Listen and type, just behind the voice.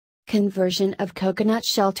Conversion of coconut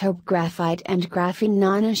shell tobe graphite and graphene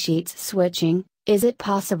nanosheets switching, is it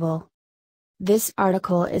possible? This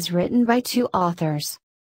article is written by two authors.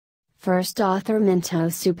 First author Minto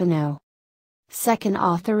Supano. Second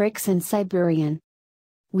author Iksan Siberian.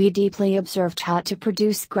 We deeply observed how to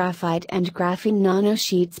produce graphite and graphene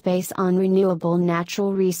nanosheets based on renewable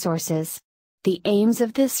natural resources. The aims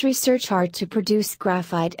of this research are to produce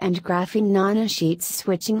graphite and graphene nanosheets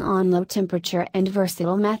switching on low temperature and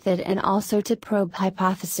versatile method, and also to probe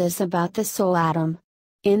hypothesis about the soul atom.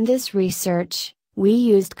 In this research, we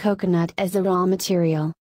used coconut as a raw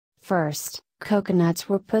material. First, coconuts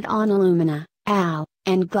were put on alumina, Al,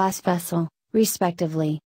 and glass vessel,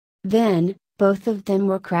 respectively. Then, both of them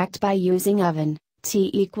were cracked by using oven,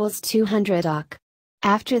 T equals 200 oC.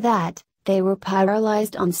 After that, they were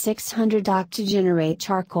pyrolyzed on 600 oC to generate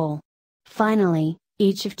charcoal. Finally,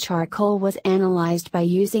 each of charcoal was analyzed by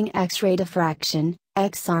using X-ray diffraction,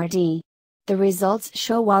 XRD. The results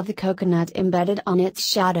show while the coconut embedded on its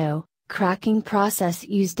shadow, cracking process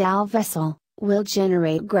used Al vessel, will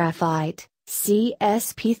generate graphite,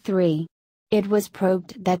 CSP3. It was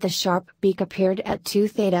probed that the sharp peak appeared at 2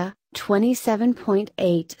 theta,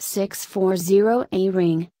 27.8640 A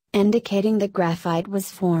ring, indicating the graphite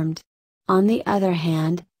was formed. On the other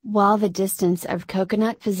hand, while the distance of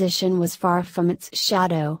coconut position was far from its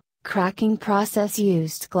shadow, cracking process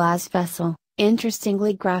used glass vessel.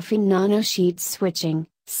 Interestingly, graphene nanosheet switching,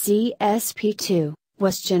 CSP2,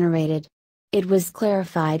 was generated. It was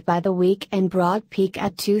clarified by the weak and broad peak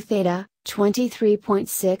at 2 theta,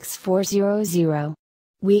 23.6400.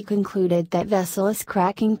 We concluded that vessel's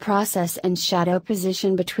cracking process and shadow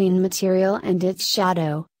position between material and its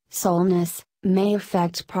shadow, soulness, may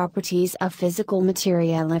affect properties of physical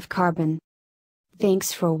material of carbon.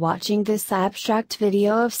 Thanks for watching this abstract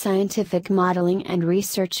video of Scientific Modeling and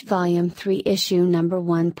Research Volume 3 Issue Number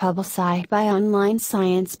 1 published by Online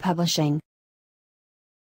Science Publishing.